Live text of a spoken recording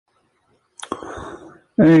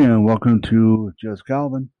Hey, and welcome to Just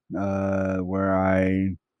Calvin, where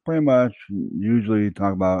I pretty much usually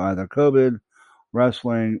talk about either COVID,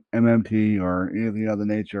 wrestling, MMT, or anything of the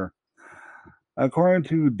nature. According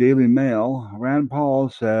to Daily Mail, Rand Paul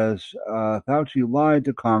says Fauci lied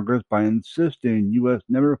to Congress by insisting U.S.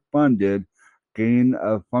 never funded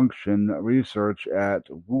gain-of-function research at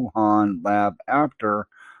Wuhan lab after a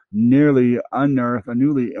newly unearthed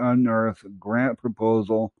grant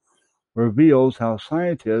proposal reveals how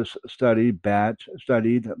scientists studied bat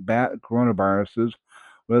coronaviruses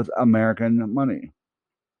with American money.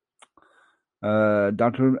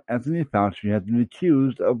 Dr. Anthony Fauci has been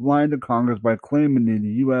accused of lying to Congress by claiming that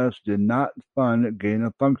the U.S. did not fund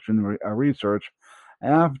gain-of-function research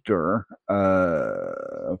after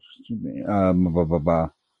blah, blah, blah.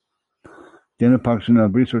 Gain-of-function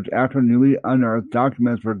of research after newly unearthed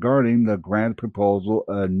documents regarding the grant proposal,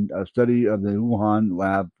 a study of the Wuhan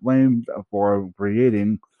lab blamed for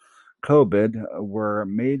creating COVID were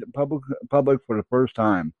made public for the first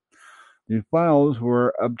time. The files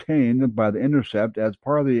were obtained by The Intercept as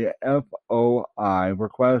part of the FOI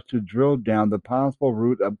request to drill down the possible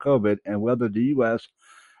root of COVID and whether the U.S.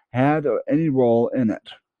 had any role in it.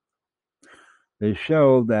 They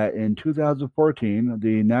show that in 2014,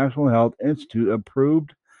 the National Health Institute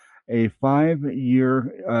approved a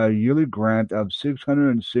 5-year yearly grant of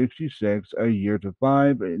 666 a year to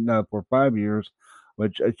for 5 years,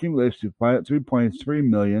 which accumulates to 3.3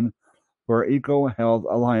 million for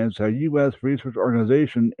EcoHealth Alliance, a U.S. research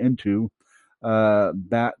organization into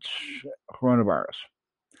bat coronavirus.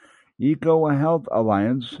 EcoHealth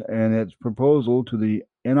Alliance and its proposal to the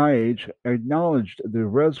NIH acknowledged the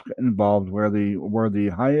risk involved were the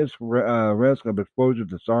highest risk of exposure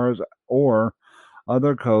to SARS or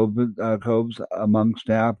other COVs among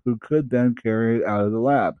staff who could then carry it out of the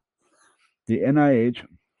lab. The NIH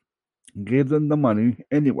gave them the money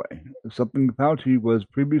anyway, something Fauci was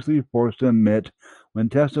previously forced to admit when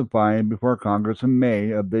testifying before Congress in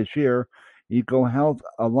May of this year. EcoHealth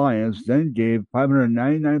Alliance then gave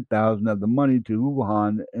 $599,000 of the money to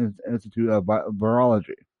Wuhan Institute of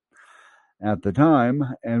Virology. At the time,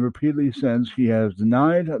 and repeatedly since, he has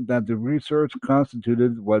denied that the research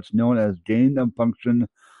constituted what's known as gain-of-function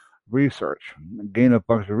research.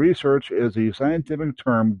 Gain-of-function research is a scientific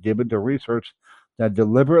term given to research that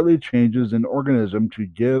deliberately changes an organism to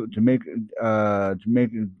give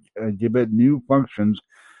it new functions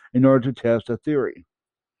in order to test a theory.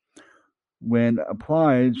 When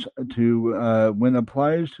applies to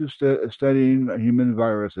studying human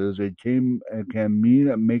viruses, it can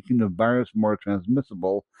mean making the virus more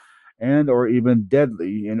transmissible and or even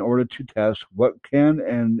deadly in order to test what can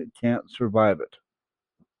and can't survive it.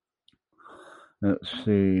 Let's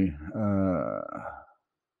see.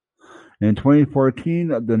 In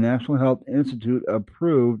 2014, the National Health Institute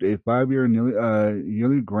approved a 5-year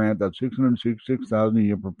yearly grant of $666,000 a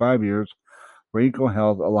year for 5 years for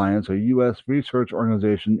EcoHealth Alliance, a U.S. research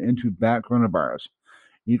organization into bat coronavirus.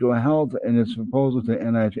 EcoHealth and its proposal to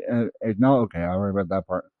NIH acknowledge. Okay, I'll worry about that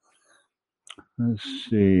part. Let's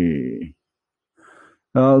see.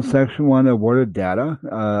 Section 1 awarded data.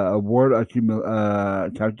 Award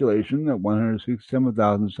calculation at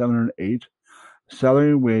 167,708.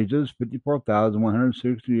 Salary and wages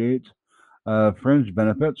 54,168. Fringe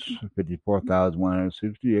benefits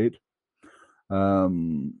 54,168.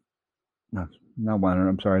 Not 100.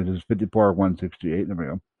 I'm sorry. This is 54,168. There we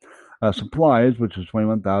go. Supplies, which is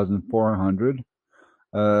 21,400.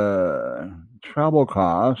 Travel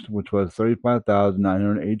cost, which was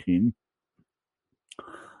 35,918.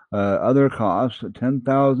 Other costs,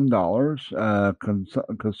 $10,000.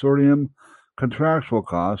 Consortium contractual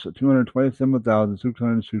costs,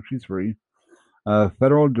 $227,663.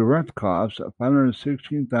 Federal direct costs,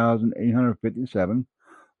 $516,857.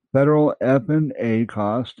 Federal F&A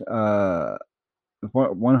cost,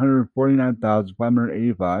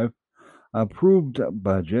 $149,585. Approved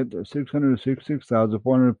budget,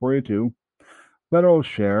 $666,442. Federal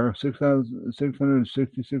share,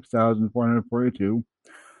 $666,442.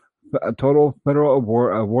 Total federal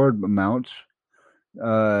award amount,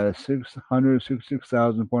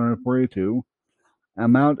 $666,442.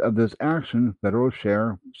 Amount of this action, federal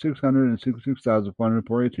share,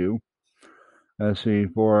 $666,442. Let's see,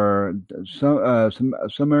 for some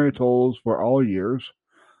summary totals for all years.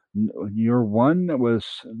 Year one was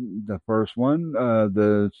the first one.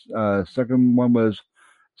 The second one was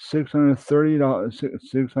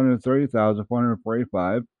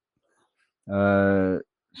 $630,445.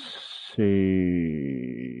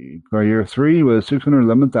 See, for year three was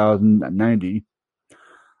 611,090.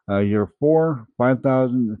 Year four,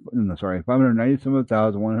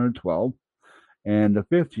 597,112. And the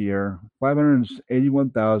fifth year,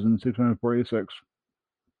 581,646.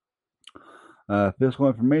 Fiscal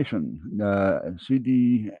information,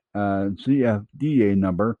 CFDA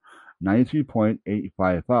number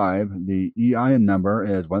 93.855. The EIN number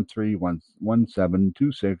is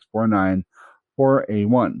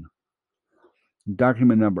 131172649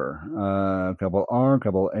 Document number, couple R,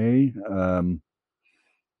 couple A,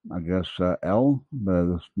 I guess L,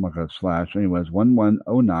 but it's like a slash. Anyways,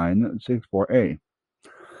 110964A.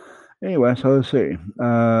 Anyway, so let's see.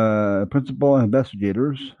 Principal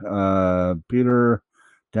investigators, Peter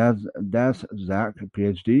Daszak,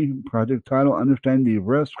 PhD. Project title: Understanding the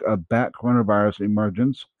Risk of Bat Coronavirus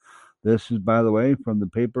Emergence. This is, by the way, from the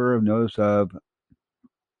paper of notice of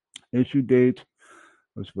issue date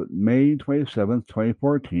was May 27th,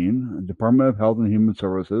 2014. Department of Health and Human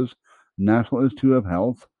Services, National Institute of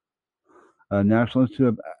Health, National Institute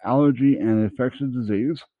of Allergy and Infectious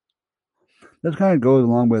Disease. This kind of goes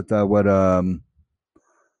along with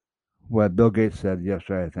what Bill Gates said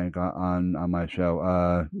yesterday, I think, on my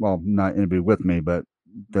show. Well, not interview with me, but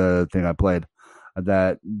the thing I played,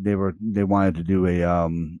 that they wanted to do a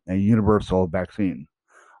universal vaccine.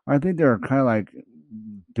 I think they're kind of like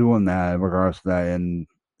doing that in regards to that, and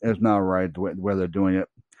it's not right the way they're doing it.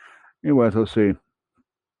 Anyways, let's see.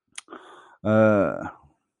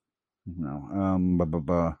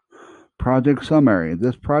 Project summary.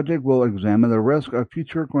 This project will examine the risk of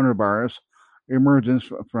future coronavirus emergence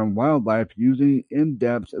from wildlife using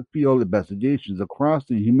in-depth field investigations across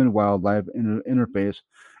the human-wildlife interface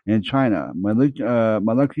in China,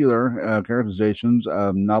 molecular characterizations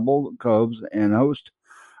of novel COVs and host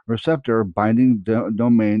receptor binding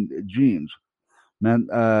domain genes,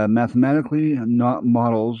 mathematical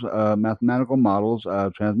models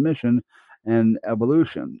of transmission and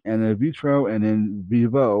evolution, and in vitro and in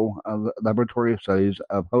vivo laboratory studies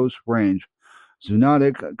of host range.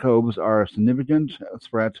 Zoonotic COVs are a significant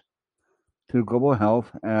threat to global health,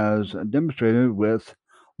 as demonstrated with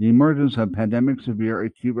the emergence of pandemic severe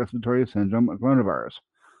acute respiratory syndrome coronavirus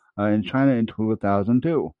in China in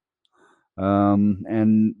 2002.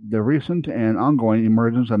 And the recent and ongoing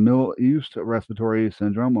emergence of Middle East respiratory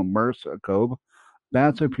syndrome, or MERS-CoV.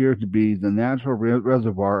 Bats appear to be the natural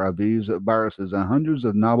reservoir of these viruses, and hundreds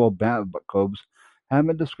of novel bat CoVs have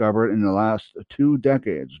been discovered in the last 2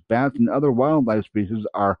 decades. Bats and other wildlife species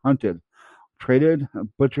are hunted, traded,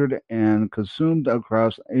 butchered, and consumed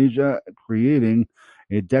across Asia, creating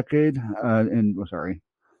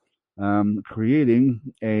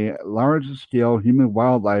a large-scale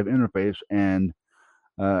human-wildlife interface and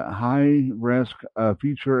high risk of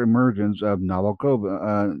future emergence of novel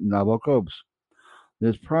COVs.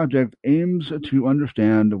 This project aims to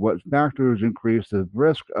understand what factors increase the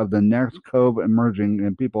risk of the next COV emerging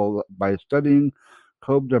in people by studying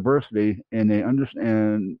COV diversity in a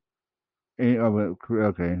understand.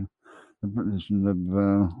 Okay.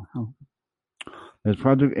 This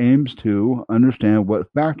project aims to understand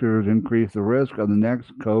what factors increase the risk of the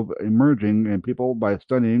next COV emerging in people by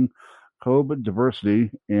studying COV diversity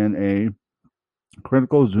in a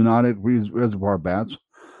critical zoonotic reservoir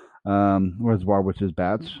which is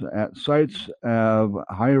bats, at sites of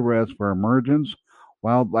high risk for emergence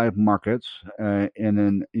wildlife markets in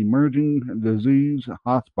an emerging disease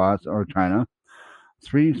hotspots or China.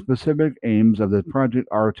 3 specific aims of the project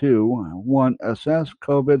are to: 1. Assess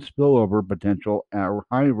COVID spillover potential at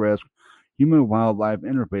high-risk human-wildlife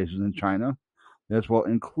interfaces in China. This will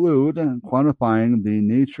include quantifying the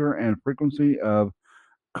nature and frequency of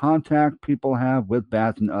contact people have with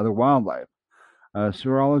bats and other wildlife.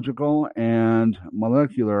 Serological and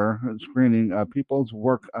molecular screening of people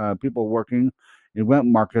working in wet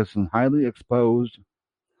markets and highly exposed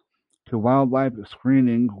to wildlife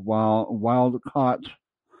screening while wild caught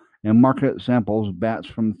and market samples bats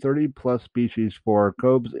from 30 plus species for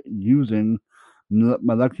COVs using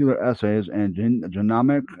molecular assays and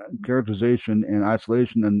genomic characterization and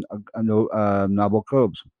isolation and novel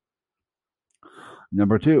COVs.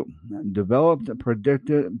 Number 2, developed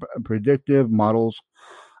predictive models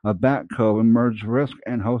of bat COV emerge risk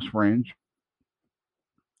and host range.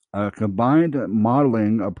 A combined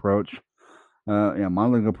modeling approach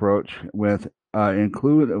with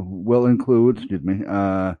will include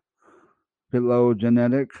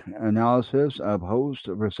phylogenetic analysis of host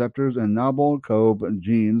receptors and novel COV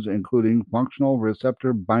genes, including functional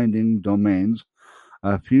receptor binding domains,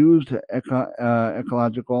 a fused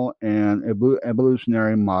ecological and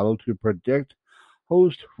evolutionary model to predict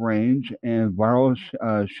host range and viral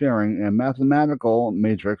sharing, and mathematical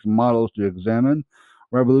matrix models to examine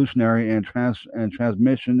revolutionary and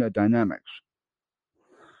transmission dynamics.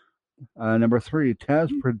 Number 3,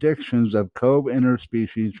 test predictions of cove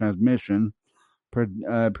interspecies transmission.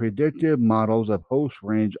 Predictive models of host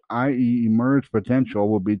range, i.e., emerged potential,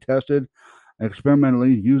 will be tested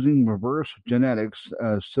experimentally using reverse genetics,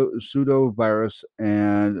 pseudovirus,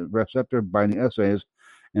 and receptor binding assays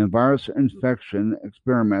and virus infection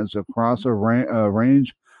experiments across a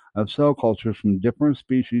range of cell cultures from different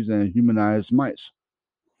species and humanized mice.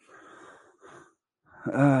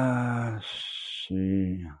 Let's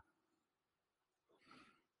see.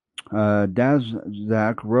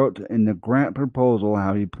 Daszak wrote in the grant proposal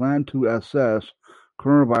how he planned to assess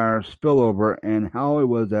coronavirus spillover and how it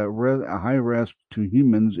was at high risk to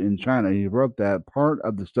humans in China. He wrote that part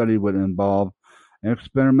of the study would involve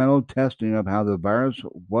experimental testing of how the virus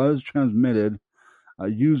was transmitted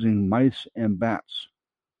using mice and bats.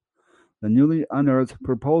 The newly unearthed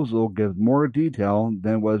proposal gives more detail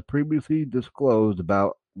than was previously disclosed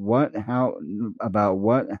about how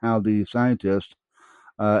the scientists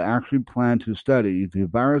actually plan to study the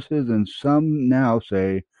viruses, and some now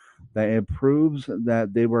say that it proves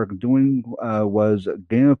that they were doing was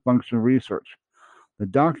gain-of-function research. The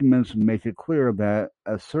documents make it clear that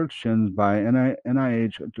assertions by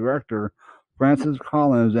NIH Director Francis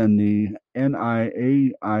Collins and the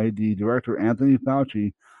NIAID Director Anthony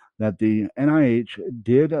Fauci that the NIH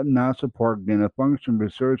did not support gain-of-function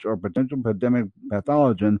research or potential pandemic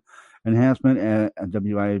pathogen enhancement at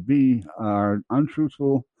WIV are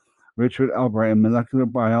untruthful, Richard Albright, a molecular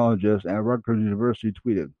biologist at Rutgers University,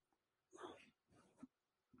 tweeted.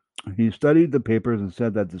 He studied the papers and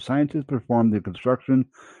said that the scientists performed the construction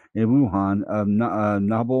in Wuhan of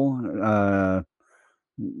novel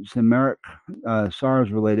chimeric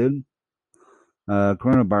SARS-related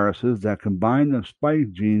coronaviruses that combine the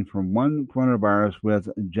spike gene from one coronavirus with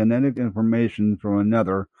genetic information from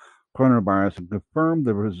another coronavirus and confirmed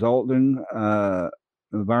the resulting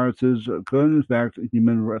viruses could infect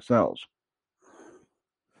human cells.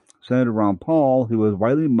 Senator Ron Paul, who was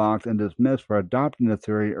widely mocked and dismissed for adopting the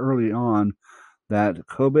theory early on that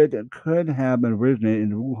COVID could have originated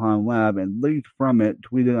in the Wuhan lab and leaked from it,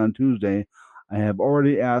 tweeted on Tuesday, "I have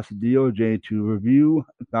already asked the DOJ to review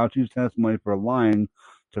Fauci's testimony for lying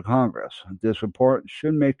to Congress. This report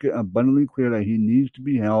should make it abundantly clear that he needs to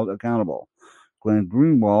be held accountable." Glenn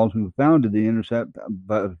Greenwald, who founded The Intercept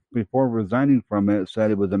but before resigning from it,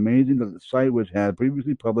 said it was amazing that the site, which had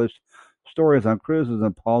previously published stories on criticism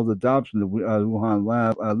of Paul's adoption of the Wuhan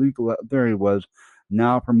lab leak theory, was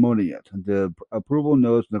now promoting it. The approval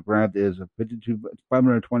notice in the grant is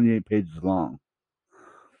 528 pages long.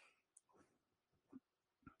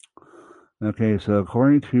 Okay, so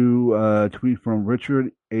according to a tweet from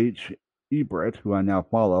Richard H. Ebert, who I now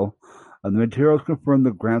follow, the materials confirm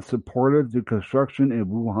the grant supported the construction in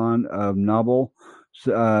Wuhan of novel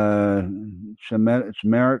chimeric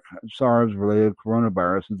SARS-related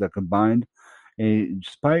coronaviruses that combined a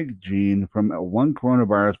spike gene from one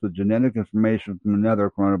coronavirus with genetic information from another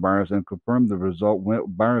coronavirus and confirmed the result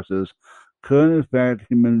viruses could infect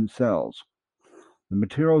human cells. The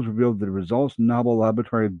materials revealed that the results novel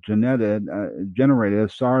laboratory generated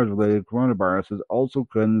SARS-related coronaviruses also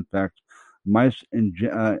could infect mice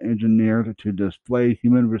engineered to display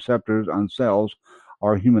human receptors on cells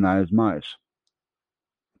or humanized mice.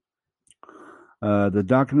 The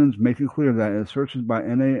documents make it clear that assertions by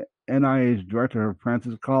NIH Director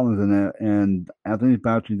Francis Collins and Anthony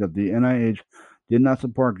Fauci that the NIH did not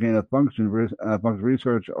support gain-of-function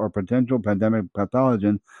research or potential pandemic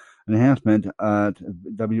pathogen enhancement at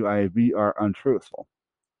WIV are untruthful.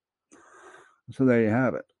 So there you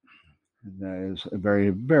have it. That is very,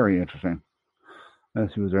 very interesting.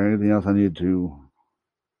 Let's see, was there anything else I needed to...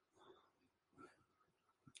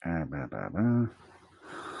 wait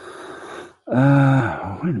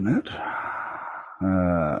a minute.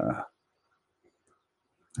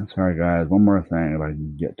 Sorry, guys. One more thing if I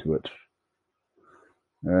can get to it.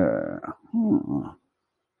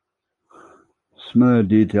 Some other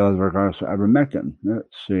details in regards to ivermectin.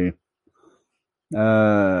 Let's see.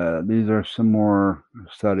 These are some more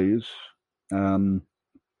studies.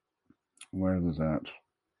 Where was that?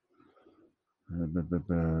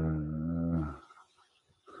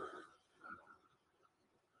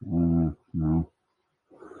 No.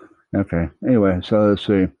 Okay. Anyway, so let's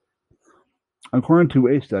see. According to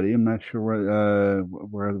a study, I'm not sure where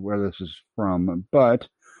this is from, but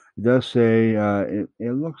it does say it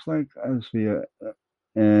looks like, let's see,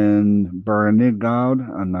 in Baranigad.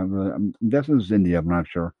 I'm guessing it's India. I'm not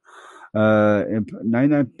sure.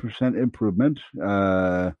 99% improvement.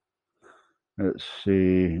 Let's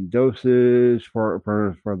see. Dosage for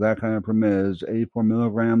that kind of improvement is 84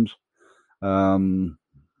 milligrams.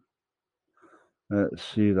 Let's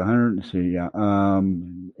see, the 100. Let's see, yeah.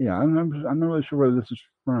 Yeah, I'm not really sure where this is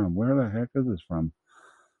from. Where the heck is this from?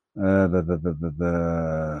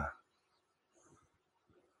 The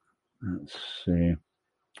let's see.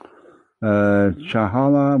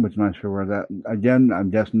 Chahala, which I'm not sure where that. Again, I'm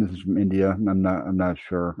guessing this is from India. I'm not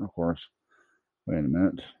sure, of course. Wait a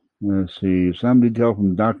minute. Let's see. Some detail from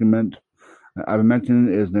the document.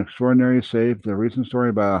 Ivermectin is an extraordinary safe. The recent story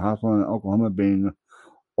about a hospital in Oklahoma being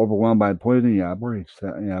overwhelmed by poison. I've already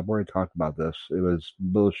talked about this. It was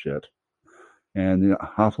bullshit. And the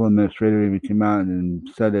hospital administrator even came out and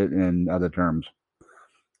said it in other terms.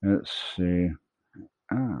 Let's see.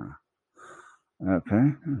 Ah,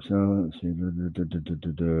 okay. So let's see.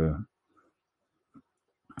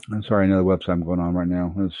 I'm sorry, another website I'm going on right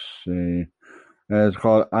now. Let's see. It's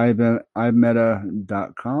called imeta.com.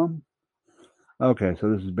 Okay,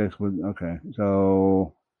 so this is basically okay.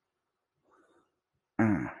 So let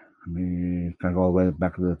me kind of go all the way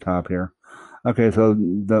back to the top here. Okay, so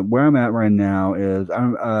the where I'm at right now is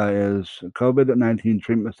COVID-19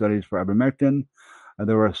 treatment studies for ivermectin.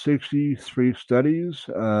 There were 63 studies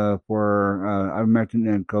for ivermectin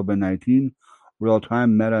and COVID-19.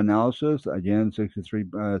 Real-time meta-analysis, again, 63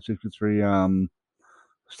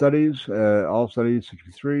 studies, all studies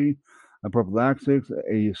 63, prophylaxis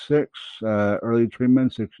 86, early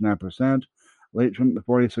treatment 69%, late treatment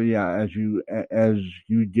 40. So yeah, as you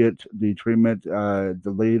get the treatment, the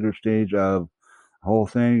later stage of the whole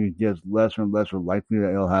thing, it gets lesser and lesser likely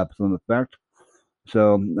that it'll have some effect.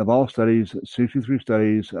 So of all studies, 63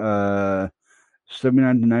 studies,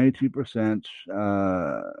 79 to 92%,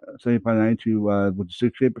 75 to 92, with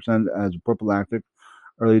 68% as prophylactic.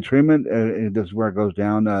 Early treatment, this is where it goes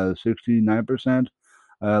down, 69%,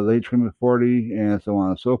 late treatment 40, and so on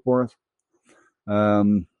and so forth.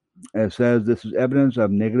 It says this is evidence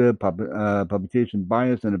of negative publication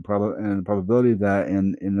bias and the probability that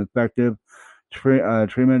in effective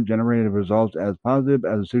treatment generated results as positive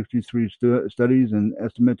as 63 studies and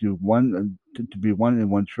estimate to be 1 in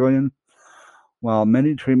 1 trillion. While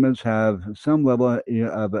many treatments have some level of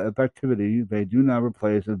effectivity, they do not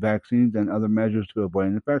replace the vaccines and other measures to avoid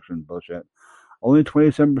infection. Bullshit. Only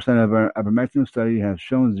 27% of our ivermectin study has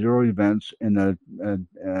shown 0 events in the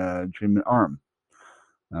treatment arm.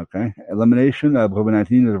 Okay. Elimination of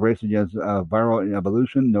COVID-19 is a race against viral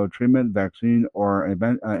evolution. No treatment, vaccine, or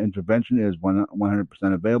intervention is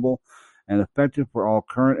 100% available and effective for all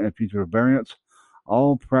current and future variants.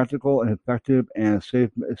 All practical, effective, and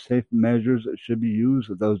safe measures should be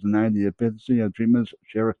used. Those denying the efficacy of treatments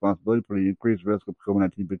share responsibility for the increased risk of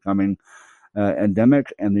COVID-19 becoming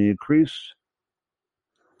endemic and the increase.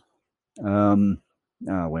 Wait a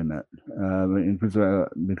minute. Increase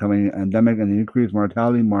becoming endemic and the increased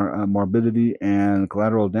mortality, morbidity, and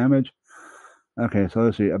collateral damage. Okay, so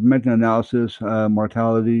let's see. Meta-analysis,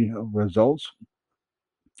 mortality results.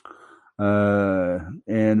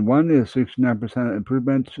 And one is 69%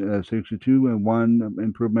 improvement, 62, and one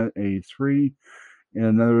improvement, 83, and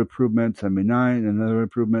another improvement, 79, and another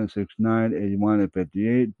improvement, 69, 81, and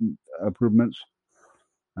 58 improvements.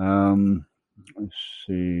 Let's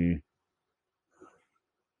see.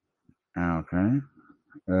 Okay.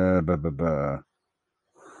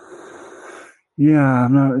 Yeah,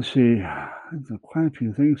 I'm not. Let's see. There's quite a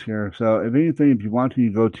few things here. So, if anything, if you want to,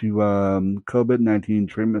 you go to COVID-19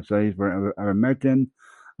 treatment studies for ivermectin.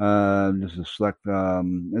 Just to select.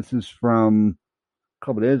 This is from a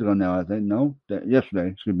couple of days ago now, I think. No, yesterday.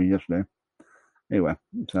 Excuse me, yesterday. Anyway,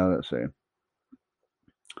 so let's see.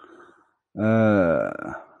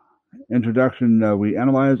 Introduction. We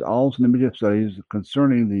analyzed all significant studies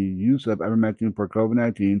concerning the use of ivermectin for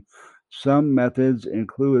COVID-19. Some methods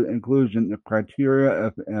include inclusion criteria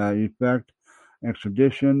of effect,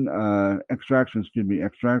 extraction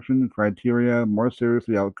criteria, more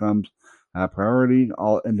seriously outcomes, priority,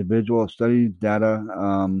 all individual study data,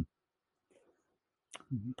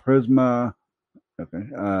 Prisma. Okay,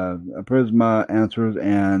 Prisma answers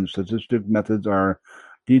and statistic methods are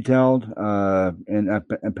detailed in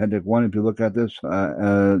Appendix 1. If you look at this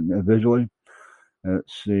visually.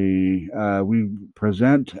 Let's see. We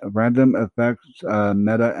present random effects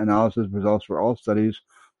meta-analysis results for all studies.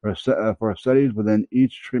 For studies within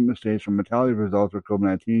each treatment stage, for mortality results for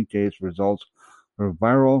COVID-19 case results, for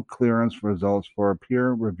viral clearance results, for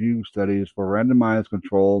peer review studies, for randomized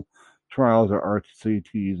control trials or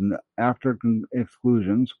RCTs, and after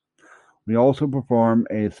exclusions. We also perform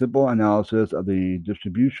a simple analysis of the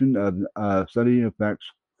distribution of study effects.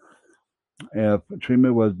 If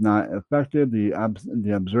treatment was not effective, the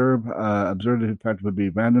observed effect would be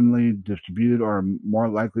randomly distributed or more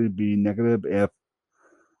likely to be negative if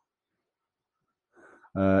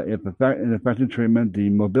If in effective treatment, the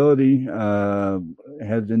mobility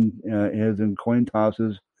has in coin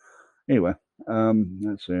tosses. Anyway,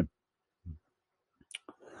 let's see.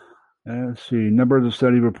 Number of the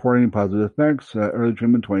study reporting positive effects. Early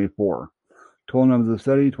treatment 24. Total number of the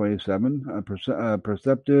study 27.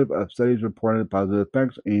 Perceptive of studies reported positive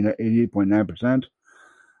effects 88.9%.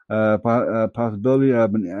 Possibility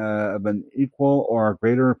of an equal or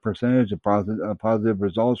greater percentage of positive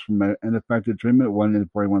results from an ineffective treatment 1 in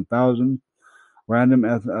 41,000. Random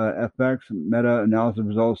effects meta-analysis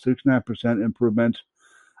results 69% improvement.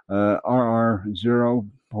 RR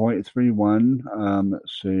 0.31.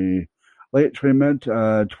 Let's see. Late treatment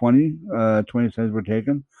 20 studies were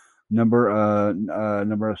taken. Number of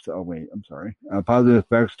positive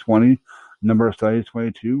effects 20. Number of studies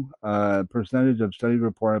 22. Percentage of studies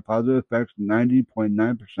reported positive effects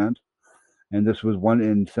 90.9%, and this was 1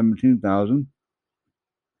 in 17,000.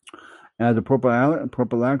 As a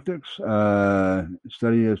prophylactics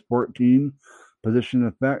study is 14. Position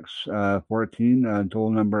effects 14. Total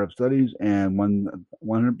number of studies and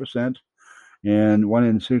 100%, and 1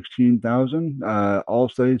 in 16,000. All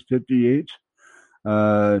studies 58.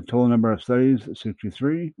 Total number of studies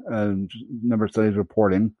 63. Number of studies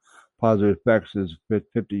reporting positive effects is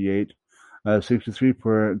 58. 63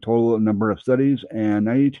 for total number of studies, and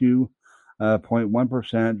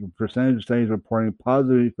 92.1% percentage of studies reporting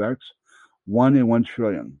positive effects, 1 in 1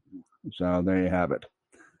 trillion. So there you have it.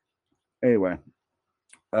 Anyway,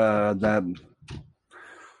 that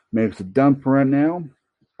makes it done for right now.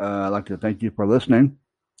 I'd like to thank you for listening.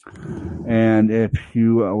 And if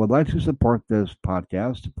you would like to support this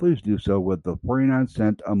podcast, please do so with the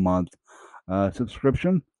 49-cent a month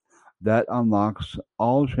subscription. That unlocks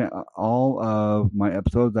all of my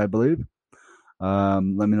episodes, I believe. Let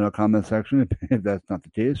me know in the comment section if that's not the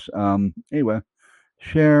case. Anyway,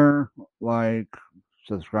 share, like,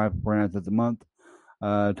 subscribe for 49 cents a month.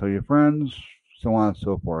 Tell your friends, so on and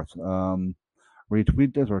so forth.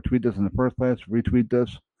 Retweet this or tweet this in the first place. Retweet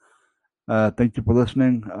this. Thank you for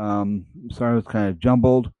listening. Sorry it was kind of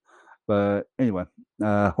jumbled, but anyway,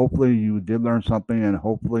 hopefully you did learn something, and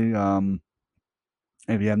hopefully,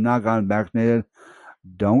 if you have not gotten vaccinated,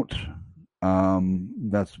 don't.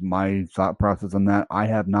 That's my thought process on that. I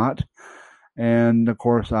have not, and of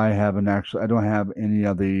course, I don't have any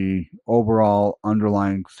of the overall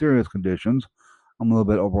underlying serious conditions. I'm a little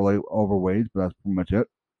bit overweight, but that's pretty much it.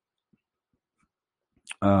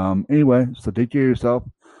 Anyway, so take care of yourself.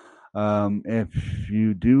 If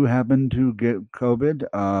you do happen to get COVID,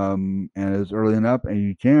 and it's early enough, and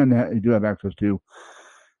you do have access to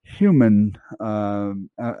human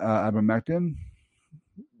ivermectin,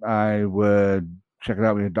 I would check it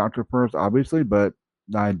out with your doctor first, obviously, but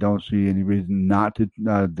I don't see any reason not to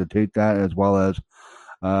take that, as well as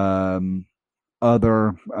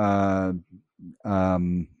other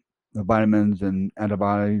vitamins and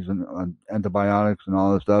antibodies and antibiotics and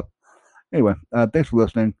all this stuff. Anyway, thanks for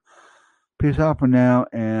listening. Peace out for now,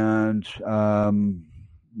 and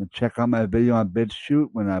check out my video on BitChute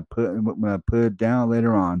when I put it down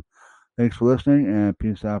later on. Thanks for listening, and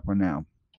peace out for now.